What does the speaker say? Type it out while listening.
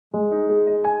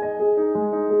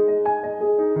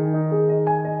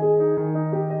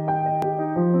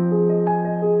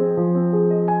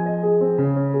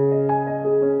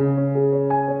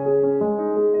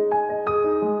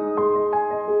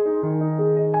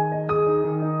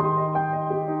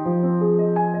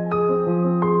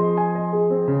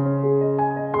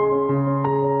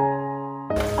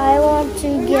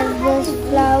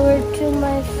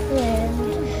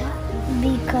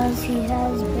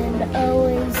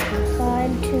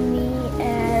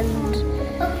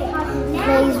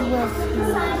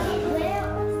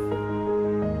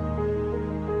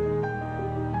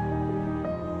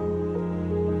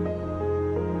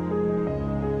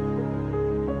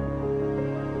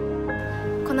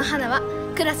この花は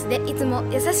クラスでいつも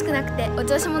優しくなくてお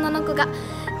調子者の子が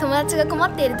友達が困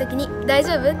っている時に大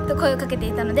丈夫と声をかけて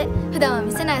いたので、普段は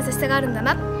見せない優しさがあるんだ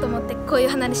なと思ってこういう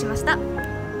花にしました。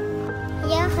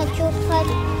Я хочу сказать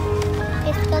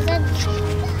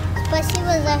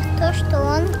спасибо за то, что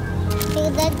он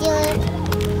всегда делает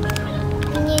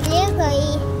мне лего,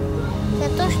 и за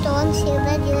то, что он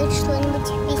всегда делает что-нибудь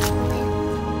веселое.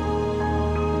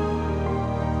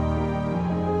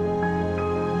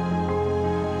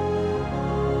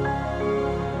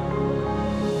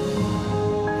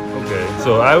 Okay,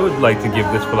 so I would like to give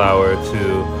this flower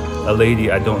to a lady,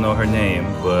 I don't know her name,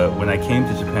 but when I came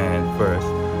to Japan first,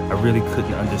 I really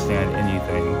couldn't understand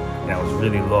anything and I was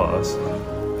really lost.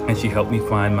 And she helped me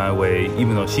find my way,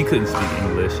 even though she couldn't speak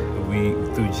English.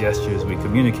 Through gestures, we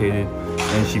communicated,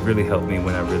 and she really helped me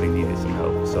when I really needed some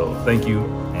help. So thank you,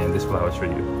 and this flower is for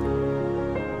you.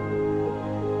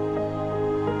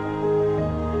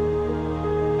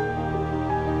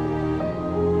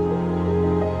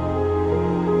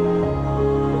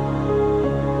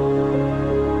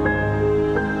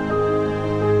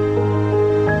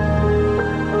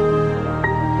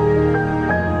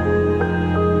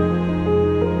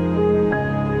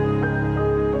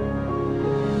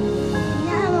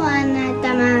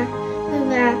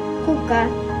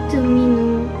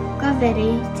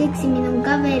 Siksi minun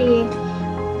kaveri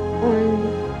on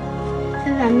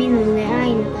hyvä minulle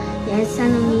aina ja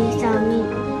sanoo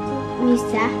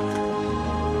missä.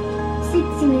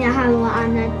 Siksi minä haluan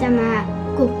antaa tämä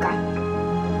kukka.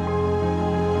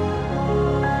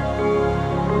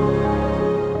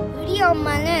 우리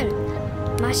엄마는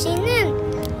맛있는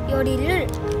요리를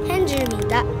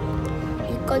해줍니다.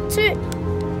 이것을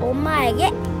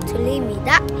엄마에게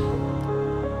드립니다.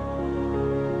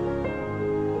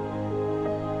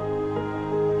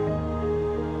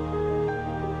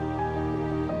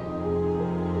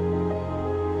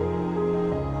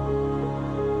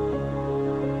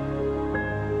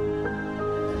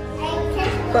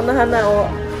この花を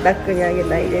ラックにあげ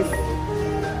たいです。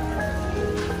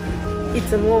い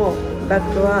つもラ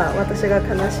ックは私が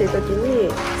悲しい時に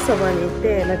そばにい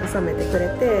て慰めてくれ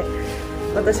て、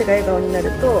私が笑顔になる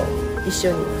と一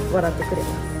緒に笑ってくれま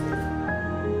す。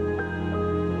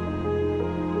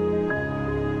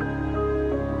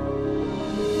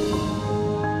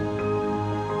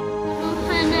この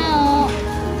花を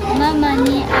ママ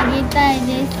にあげたい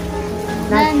です。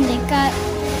なんでか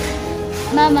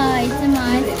ママはいつも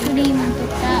アイスクリームと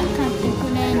か買ってく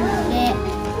れるので、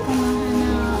この花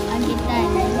をあげた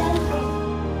いです。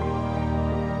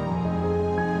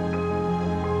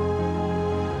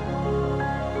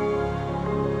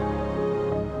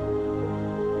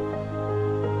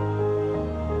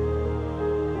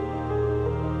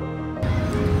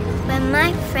When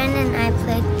my friend and I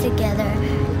played together,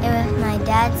 it was my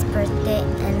dad's birthday,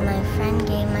 and my friend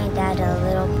gave my dad a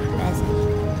little present.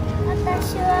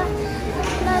 私は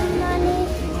ママに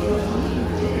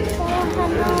この花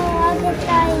をあげた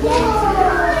いです。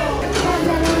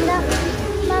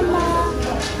ママは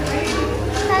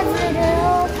パズル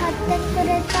を買ってくれ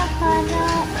たから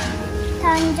誕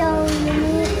生日に